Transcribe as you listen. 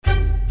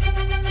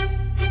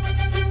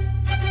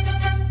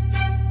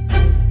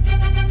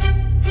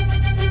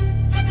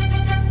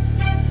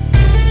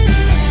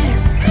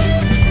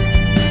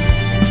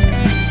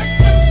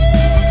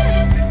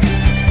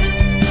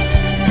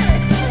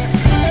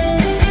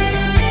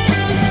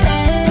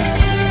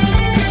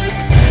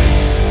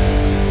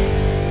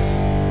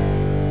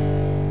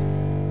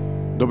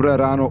Dobré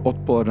ráno,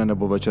 odpoledne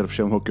nebo večer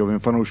všem hokejovým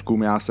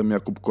fanouškům. Já jsem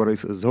Jakub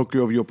Korejs z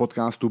hokejového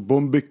podcastu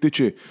Bomby V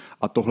Týdnu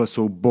a tohle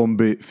jsou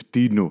Bomby v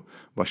týdnu.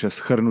 Vaše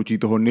shrnutí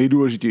toho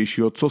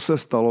nejdůležitějšího, co se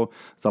stalo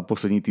za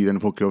poslední týden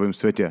v hokejovém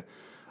světě.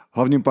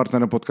 Hlavním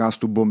partnerem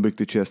podcastu Bomby V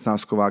Týdnu je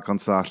sázková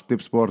kancelář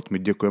Tipsport. My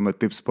děkujeme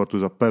Tipsportu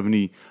za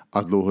pevný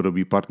a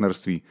dlouhodobý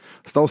partnerství.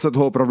 Stalo se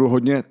toho opravdu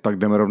hodně, tak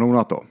jdeme rovnou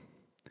na to.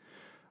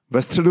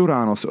 Ve středu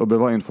ráno se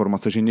objevila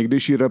informace, že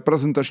někdejší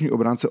reprezentační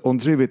obránce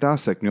Ondřej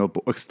Vitásek měl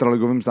po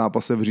extraligovém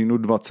zápase v říjnu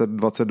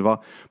 2022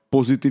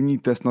 pozitivní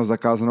test na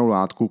zakázanou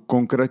látku,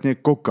 konkrétně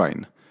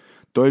kokain.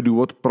 To je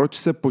důvod, proč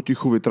se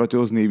potichu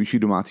vytratil z nejvyšší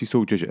domácí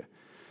soutěže.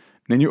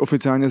 Není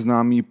oficiálně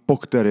známý, po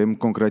kterém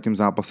konkrétním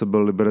zápase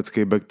byl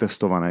liberecký bek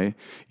testovaný,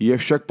 je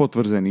však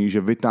potvrzený,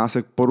 že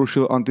Vitásek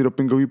porušil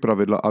antidopingový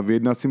pravidla a v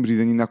jednacím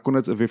řízení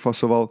nakonec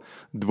vyfasoval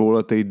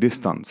dvouletý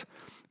distanc.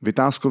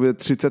 Vitáskově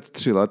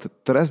 33 let,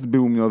 trest by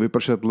mu měl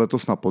vypršet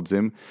letos na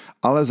podzim,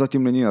 ale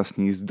zatím není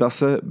jasný, zda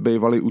se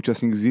bývalý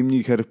účastník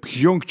zimních her v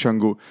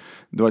Pchjongčchangu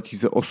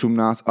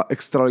 2018 a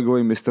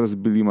extraligový mistr s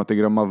bílýma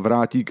tygrama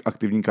vrátí k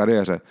aktivní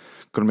kariéře.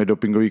 Kromě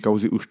dopingové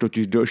kauzy už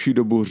totiž delší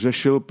dobu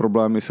řešil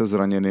problémy se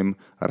zraněným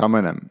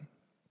ramenem.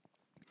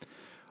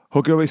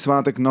 Hokejový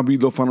svátek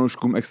nabídl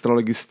fanouškům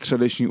extraligy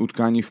středeční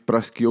utkání v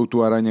pražské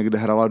O2 aréně, kde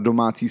hrála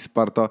domácí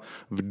Sparta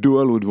v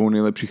duelu dvou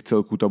nejlepších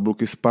celků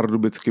tabulky s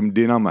pardubickým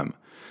Dynamem.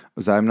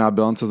 Vzájemná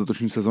bilance z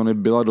letošní sezony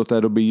byla do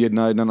té doby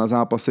 1-1 na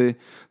zápasy,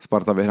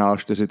 Sparta vyhrála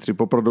 4-3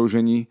 po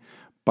prodloužení,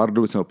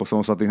 Pardubice po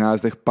samostatných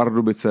nájezdech,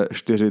 Pardubice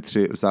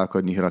 4-3 v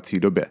základní hrací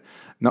době.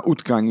 Na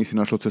utkání si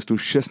našlo cestu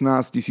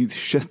 16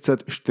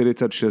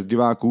 646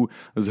 diváků,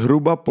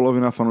 zhruba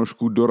polovina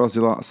fanoušků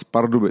dorazila z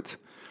Pardubic.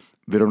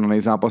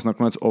 Vyrovnaný zápas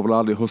nakonec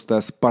ovládli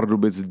hosté z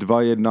Pardubic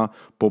 2-1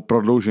 po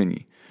prodloužení.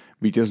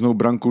 Vítěznou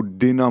branku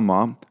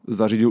Dynama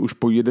zařídil už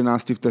po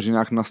 11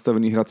 vteřinách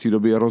nastavený hrací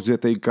době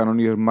rozjetý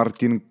kanonýr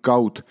Martin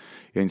Kaut,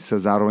 jenž se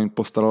zároveň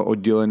postaral o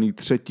dělený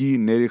třetí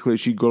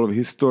nejrychlejší gol v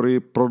historii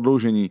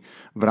prodloužení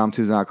v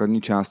rámci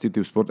základní části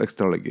Tipsport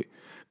extraligy.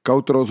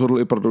 Kaut rozhodl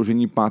i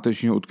prodloužení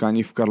pátečního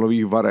utkání v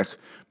Karlových Varech.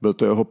 Byl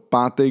to jeho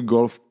 5.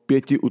 gol v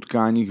 5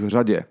 utkáních v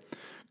řadě.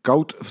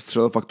 Kaut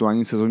vstřelil v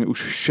aktuální sezóně už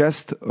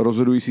 6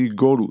 rozhodujících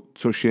gólů,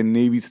 což je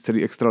nejvíc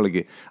celé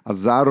extraligy a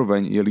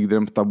zároveň je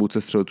lídrem v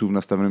tabulce střelců v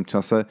nastaveném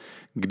čase,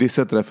 kdy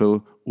se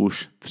trefil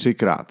už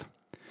 3krát.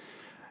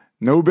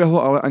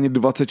 Neuběhlo ale ani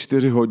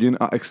 24 hodin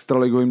a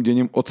extraligovým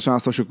děním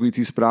otřásla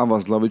šokující zpráva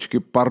z lavičky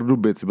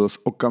Pardubic. Byl s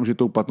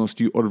okamžitou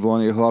platností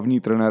odvolaný hlavní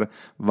trenér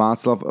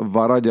Václav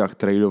Varaďa,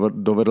 který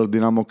dovedl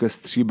Dynamo ke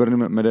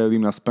stříbrným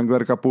medailím na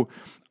Spengler Cupu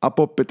a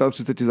po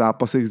 35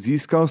 zápasech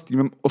získal s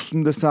týmem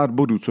 80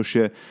 bodů, což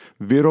je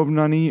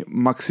vyrovnaný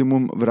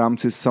maximum v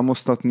rámci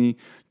samostatné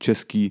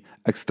české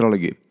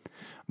extraligy.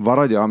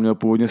 Varaďa měl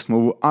původně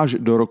smlouvu až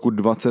do roku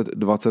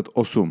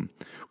 2028.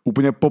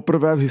 Úplně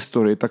poprvé v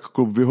historii tak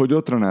klub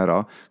vyhodil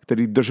trenéra,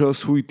 který držel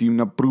svůj tým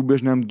na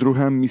průběžném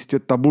 2. místě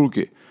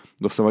tabulky.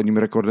 Dosavadním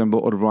rekordem byl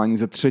odvolání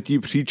ze 3.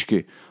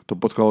 příčky. To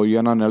potkalo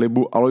Jana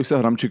Nelibu, Aloise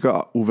Hramčika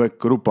a Uwe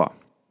Krupa.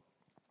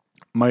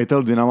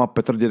 Majitel Dynama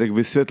Petr Dědek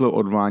vysvětlil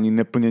odvolání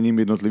neplněním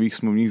jednotlivých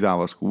smluvních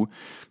závazků,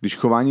 když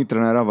chování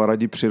trenéra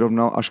Varadi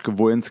přirovnal až k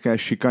vojenské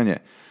šikaně.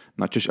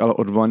 Načež ale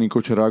odvolaný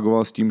koč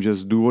reagoval s tím, že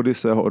z důvody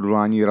svého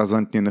odvolání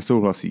razantně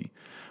nesouhlasí.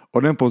 O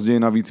den později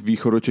navíc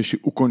Východočeši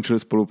ukončili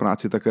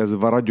spolupráci také s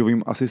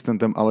Varaďovým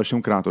asistentem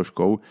Alešem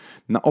Krátoškou.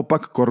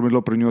 Naopak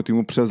kormidlo prvního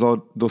týmu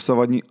převzal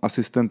dosavadní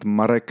asistent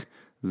Marek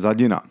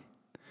Zadina.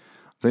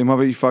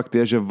 Zajímavý fakt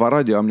je, že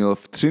Varaďa měl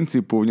v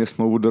Třinci původně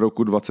smlouvu do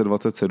roku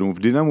 2027, v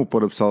Dynamu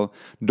podepsal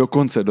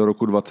dokonce do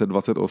roku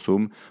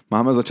 2028,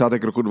 máme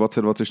začátek roku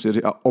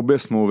 2024 a obě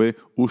smlouvy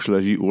už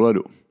leží u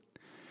ledu.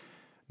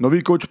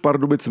 Nový kouč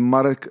Pardubic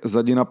Marek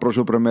Zadina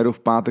prožil premiéru v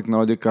pátek na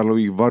ledě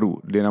Karlových Varů.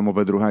 Dynamo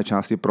ve druhé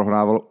části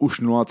prohrával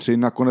už 0-3,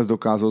 nakonec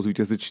dokázal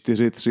zvítězit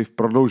 4-3 v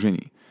prodloužení.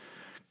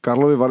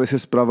 Karlovy Vary si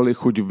spravili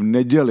chuť v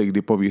neděli,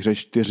 kdy po výhře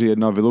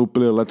 4-1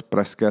 vyloupili led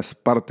pražské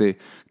Sparty,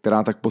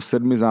 která tak po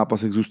 7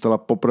 zápasech zůstala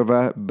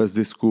poprvé bez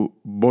zisku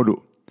bodu.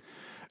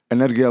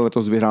 Energie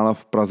letos vyhrála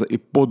v Praze i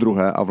po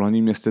druhé a v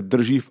hlavním městě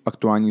drží v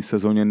aktuální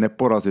sezóně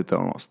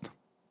neporazitelnost.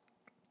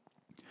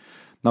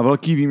 Na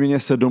velký výměně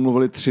se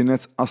domluvili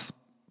Třinec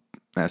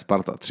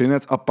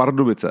a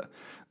Pardubice.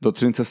 Do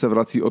Třince se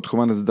vrací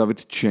odchovanec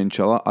David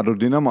Čenčala a do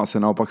Dynama se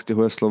naopak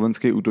stěhuje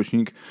slovenský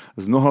útočník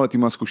s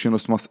mnohaletýma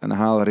zkušenostma z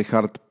NHL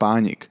Richard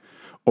Pánik.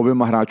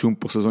 Oběma hráčům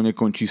po sezóně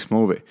končí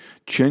smlouvy.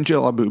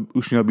 Čenčala by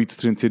už měl být v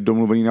Třinci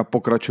domluvený na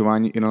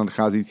pokračování i na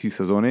nadcházející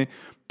sezony.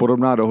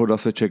 Podobná dohoda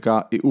se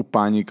čeká i u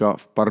Pánika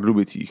v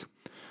Pardubicích.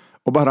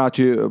 Oba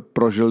hráči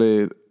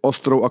prožili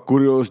ostrou a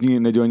kuriózní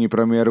nedělní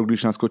premiéru,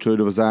 když naskočili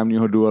do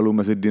vzájemného duelu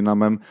mezi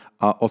Dynamem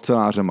a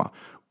ocelářema.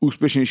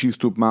 Úspěšnější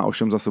vstup má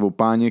ovšem za sebou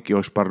Pánik,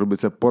 jehož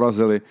Pardubice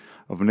porazili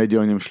v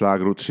nedělním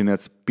šlágru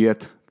Třinec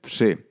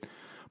 5-3.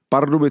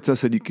 Pardubice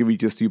se díky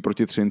vítězství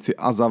proti Třinci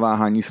a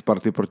zaváhání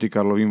Sparty proti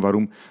Karlovým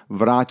Varům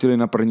vrátili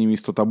na první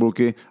místo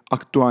tabulky,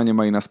 aktuálně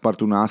mají na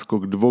Spartu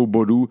náskok 2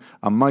 bodů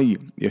a mají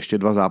ještě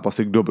 2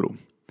 zápasy k dobru.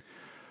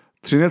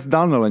 Třinec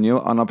dál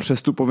nelenil a na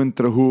přestupovém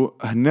trhu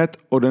hned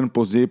o den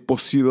později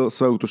posílil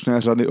své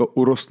útočné řady o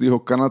urostlého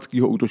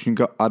kanadského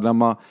útočníka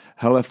Adama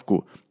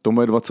Helevku.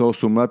 Tomu je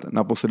 28 let,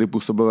 naposledy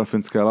působil ve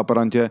finské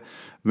Laparantě,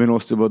 v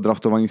minulosti byl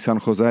draftovaný San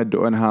Jose,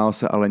 do NHL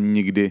se ale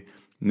nikdy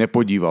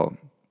nepodíval.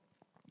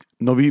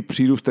 Nový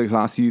přírůstek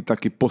hlásí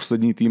taky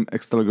poslední tým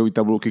extraligové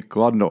tabulky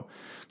Kladno,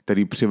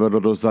 který přivedl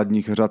do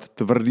zadních řad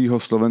tvrdýho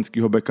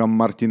slovenského beka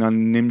Martina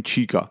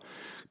Němčíka,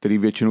 který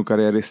většinu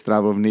kariéry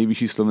strávil v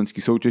nejvyšší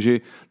slovenské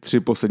soutěži 3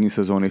 poslední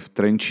sezóny v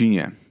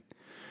Trenčíně.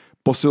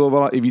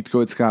 Posilovala i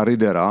vítkovická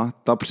Ridera,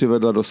 ta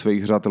přivedla do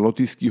svých řad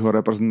lotyšského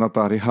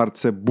reprezentanta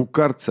Richardse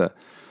Bukarce,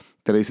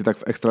 který si tak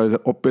v extralize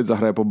opět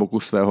zahraje po boku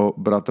svého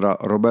bratra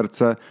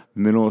Robertse, v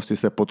minulosti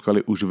se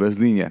potkali už ve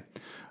Zlíně.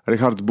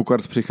 Richard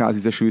Bukarc přichází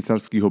ze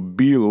švýcarského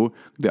Bílu,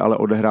 kde ale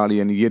odehráli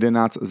jen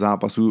 11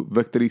 zápasů,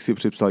 ve kterých si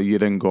připsal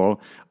 1 gól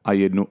a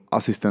 1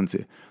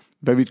 asistenci.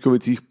 Ve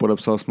Vítkovicích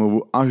podepsal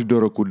smlouvu až do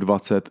roku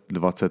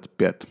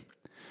 2025.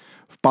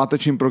 V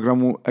pátečním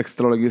programu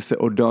Extraligy se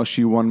o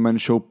další one-man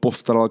show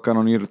postaral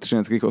kanonýr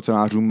třineckých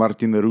ocelářů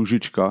Martin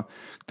Růžička,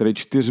 který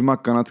 4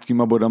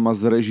 kanadskýma bodama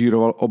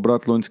zrežíroval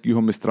obrat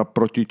loňského mistra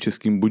proti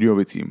Českým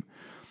Budějovicím.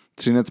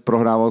 Třinec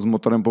prohrával s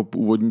Motorem po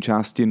úvodní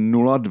části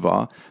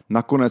 0-2,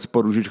 nakonec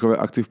po Růžičkové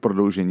akci v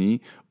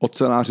prodloužení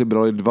oceláři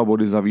brali 2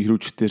 body za výhru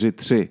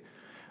 4-3.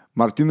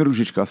 Martin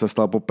Růžička se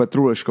stal po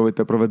Petru Leškovi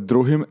teprve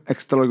druhým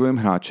extraligovým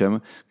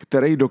hráčem,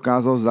 který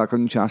dokázal v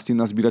základní části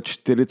nazbírat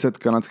 40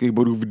 kanadských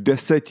bodů v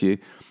 10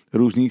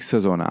 různých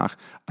sezónách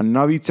a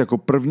navíc jako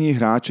první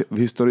hráč v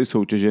historii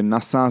soutěže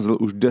nasázel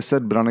už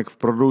 10 branek v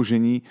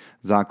prodloužení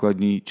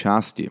základní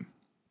části.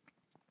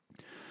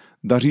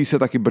 Daří se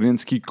taky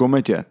brněnský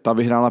Kometě, ta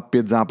vyhrála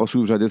 5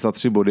 zápasů v řadě za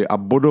 3 body a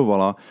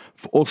bodovala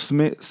v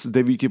 8 z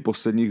 9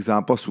 posledních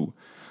zápasů.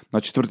 Na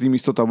 4.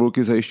 místo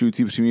tabulky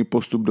zajišťující přímý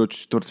postup do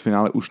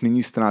čtvrtfinále už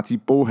nyní ztrácí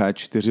pouhé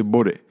 4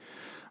 body.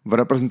 V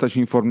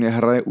reprezentační formě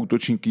hraje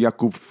útočník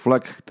Jakub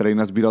Flek, který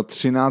nazbíral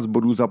 13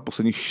 bodů za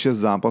posledních 6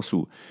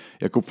 zápasů.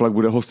 Jakub Flek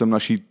bude hostem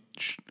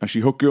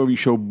naší hokejové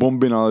show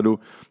Bomby na ledu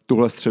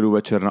tuhle středu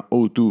večer na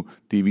O2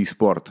 TV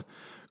Sport.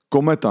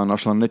 Kometa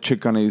našla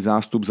nečekaný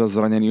zástup za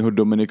zraněného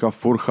Dominika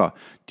Furcha.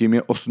 Tím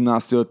je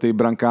 18letý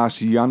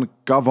brankář Jan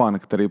Kavan,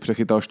 který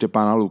přechytal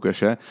Štěpána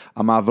Lukeše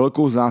a má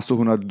velkou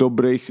zásluhu na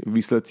dobrých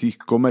výsledcích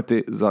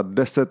Komety za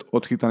 10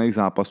 odchytaných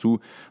zápasů,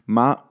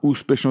 má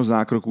úspěšnost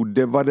zákroků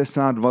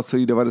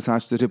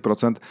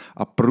 92,94%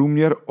 a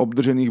průměr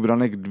obdržených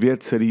branek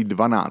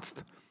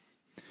 2,12.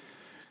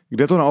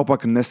 Kde to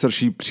naopak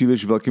nesrší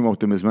příliš velkým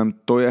optimismem,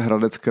 to je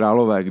Hradec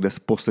Králové, kde z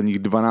posledních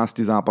 12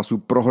 zápasů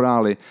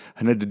prohráli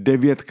hned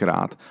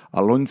 9krát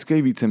a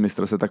loňský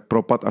vícemistr se tak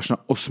propad až na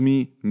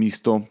 8.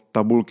 místo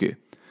tabulky.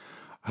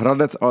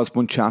 Hradec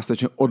alespoň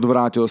částečně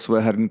odvrátil své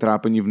herní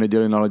trápení v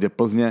neděli na ledě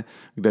Plzně,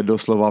 kde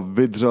doslova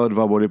vydřel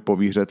 2 body po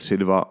výhře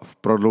 3-2 v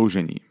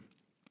prodloužení.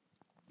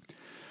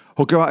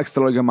 Hokejová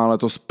extraliga má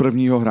letos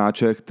prvního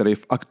hráče, který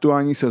v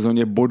aktuální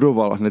sezóně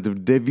bodoval hned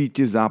v 9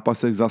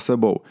 zápasech za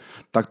sebou.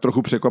 Tak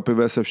trochu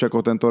překvapivě se však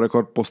o tento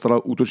rekord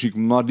postaral útočník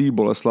mladý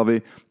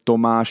Boleslavy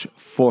Tomáš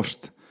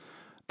Fořt.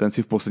 Ten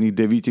si v posledních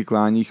 9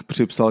 kláních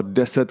připsal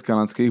 10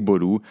 kanadských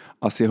bodů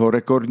a s jeho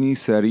rekordní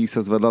sérií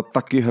se zvedla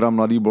taky hra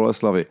mladý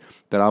Boleslavy,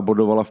 která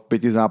bodovala v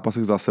 5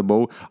 zápasech za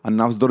sebou a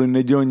navzdory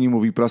nedělnímu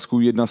výprasku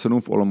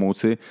 1-7 v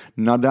Olomouci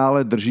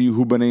nadále drží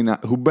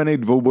hubenej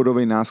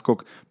dvoubodový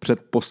náskok před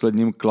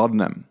posledním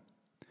Kladnem.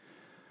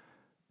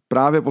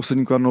 Právě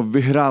poslední Kladno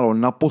vyhrálo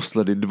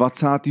naposledy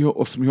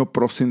 28.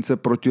 prosince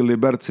proti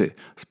Liberci.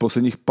 Z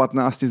posledních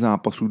 15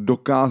 zápasů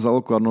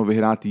dokázalo Kladno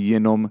vyhrát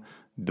jenom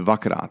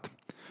 2krát.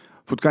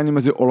 V utkání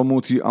mezi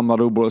Olomoucí a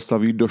Mladou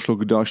Boleslaví došlo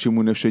k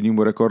dalšímu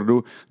nevšednímu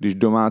rekordu, když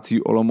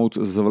domácí Olomouc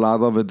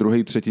zvládl ve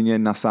druhé třetině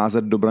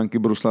nasázet do branky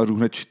bruslařů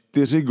hned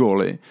 4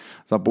 góly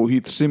za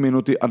pouhý 3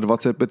 minuty a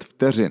 25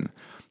 vteřin.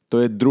 To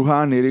je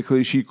druhá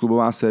nejrychlejší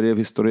klubová série v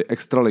historii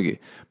extraligy.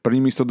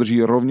 První místo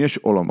drží rovněž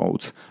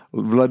Olomouc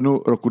v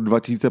lednu roku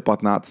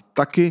 2015,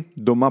 taky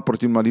doma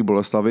proti Mladé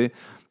Boleslavi.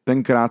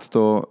 Tenkrát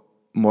to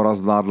Mora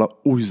zvládla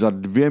už za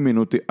 2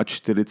 minuty a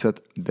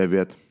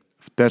 49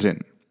 vteřin.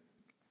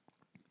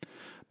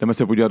 Jdeme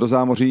se podívat do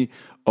zámoří.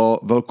 O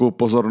velkou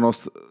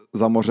pozornost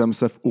za mořem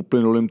se v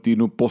uplynulém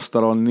týdnu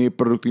postaral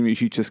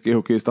nejproduktivnější český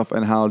hokejista v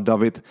NHL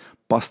David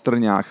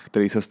Pastrňák,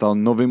 který se stal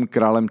novým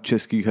králem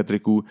českých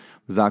hattricků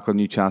v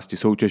základní části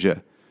soutěže.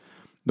 V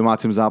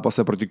domácím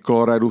zápase proti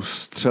Coloradu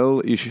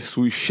střelil již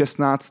svůj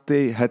 16.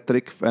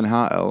 hattrick v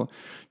NHL,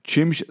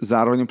 čímž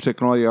zároveň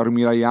překonal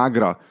Jaromíra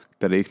Jágra,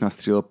 který jich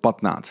nastřílel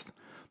 15.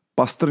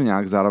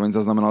 Pastrňák zároveň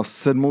zaznamenal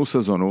 7.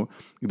 sezonu,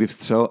 kdy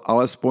vstřelil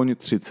alespoň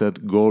 30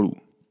 gólů.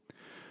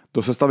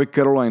 Do sestavy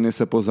Caroliny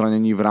se po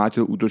zranění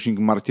vrátil útočník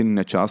Martin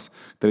Nečas,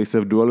 který se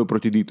v duelu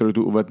proti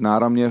Detroitu uvedl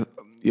náramně,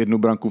 1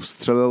 branku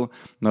vstřelil,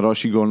 na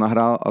další gól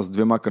nahrál a s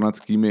 2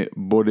 kanadskými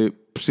body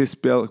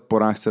přispěl k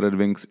porážce Red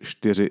Wings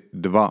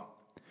 4-2.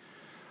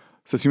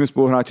 Se svými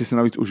spoluhráči si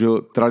navíc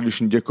užil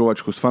tradiční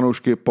děkovačku s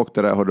fanoušky, po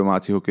kterého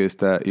domácí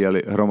hokejisté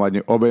jeli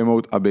hromadně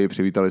obejmout, aby ji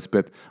přivítali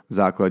zpět v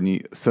základní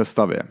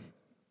sestavě.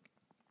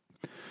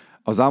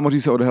 A v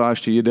zámoří se odehrál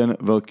ještě jeden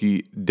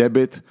velký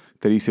debut,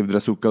 který si v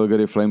dresu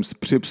Calgary Flames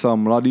připsal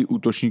mladý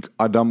útočník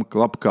Adam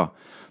Klapka.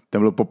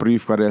 Ten byl poprvé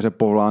v kariéře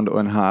povolán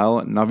do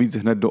NHL, navíc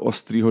hned do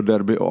ostrýho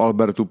derby o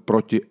Albertu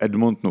proti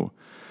Edmontonu.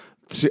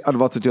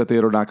 23letý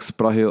rodák z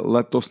Prahy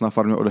letos na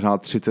farmě odehrál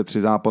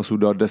 33 zápasů,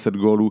 dal 10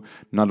 gólů,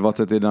 na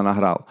 21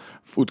 nahrál.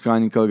 V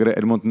utkání Calgary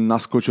Edmonton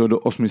naskočil do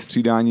 8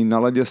 střídání, na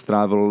ledě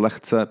strávil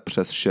lehce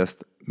přes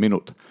 6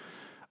 minut.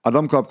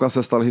 Adam Klapka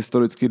se stal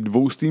historicky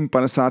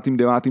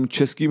 259.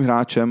 českým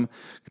hráčem,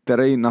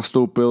 který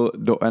nastoupil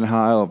do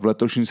NHL. V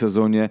letošní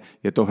sezóně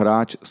je to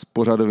hráč s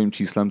pořadovým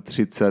číslem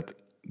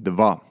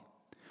 32.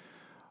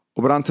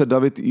 Obránce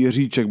David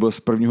Jiříček byl z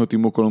prvního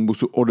týmu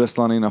Columbusu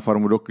odeslaný na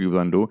farmu do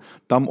Clevelandu,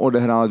 tam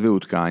odehrál 2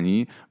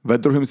 utkání, ve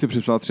druhém si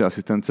připsal 3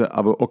 asistence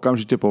a byl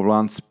okamžitě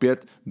povolán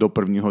zpět do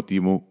prvního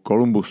týmu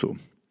Columbusu.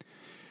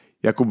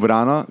 Jakub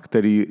Vrána,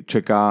 který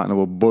čeká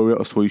nebo bojuje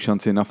o svoji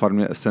šanci na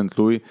farmě St.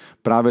 Louis,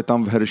 právě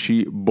tam v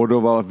Hershey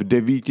bodoval v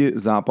 9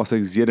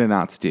 zápasech z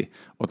 11.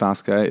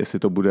 Otázka je, jestli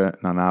to bude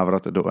na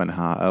návrat do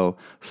NHL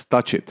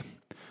stačit.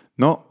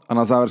 No a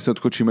na závěr si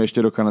odskočíme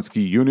ještě do kanadské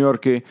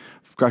juniorky.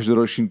 V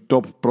každoroční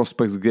Top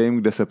Prospects Game,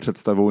 kde se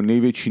představují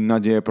největší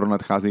naděje pro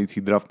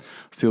nadcházející draft,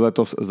 si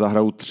letos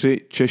zahrajou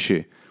 3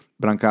 Češi.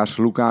 Brankář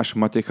Lukáš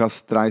Matěcha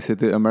z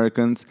Tri-City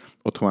Americans,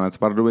 odchovanec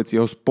Pardubic,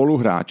 jeho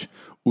spoluhráč,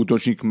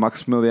 útočník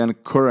Maximilian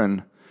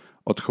Curran,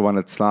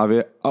 odchovanec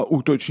Slávě, a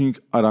útočník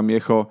Adam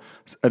Jecho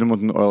z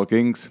Edmonton Oil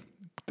Kings,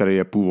 který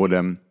je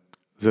původem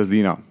ze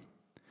Zlína.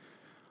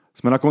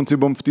 Jsme na konci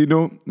Bomb v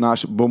týdnu,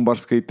 náš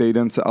bombarský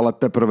týden se ale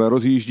teprve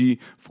rozjíždí.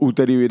 V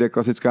úterý vyjde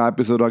klasická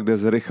epizoda, kde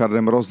s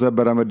Richardem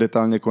rozebereme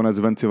detailně konec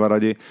Venci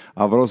Varadi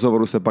a v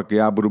rozhovoru se pak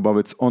já budu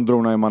bavit s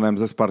Ondrou Najmanem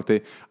ze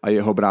Sparty a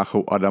jeho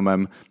bráchou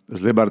Adamem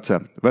z Liberce.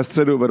 Ve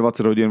středu ve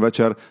 20 hodin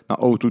večer na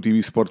O2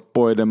 TV Sport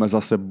pojedeme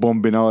zase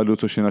Bomby na ledu,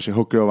 což je naše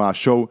hokejová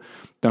show.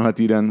 Tenhle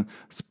týden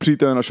s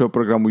přítelem našeho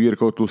programu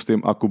Jirkou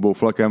Tlustým a Kubou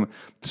Flekem.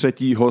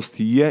 Třetí host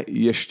je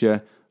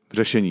ještě v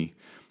řešení.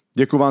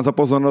 Děkuji vám za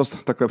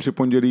pozornost, takhle při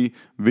pondělí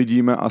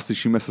vidíme a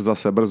slyšíme se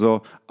zase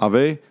brzo a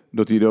vy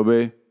do té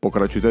doby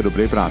pokračujte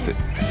dobré práci.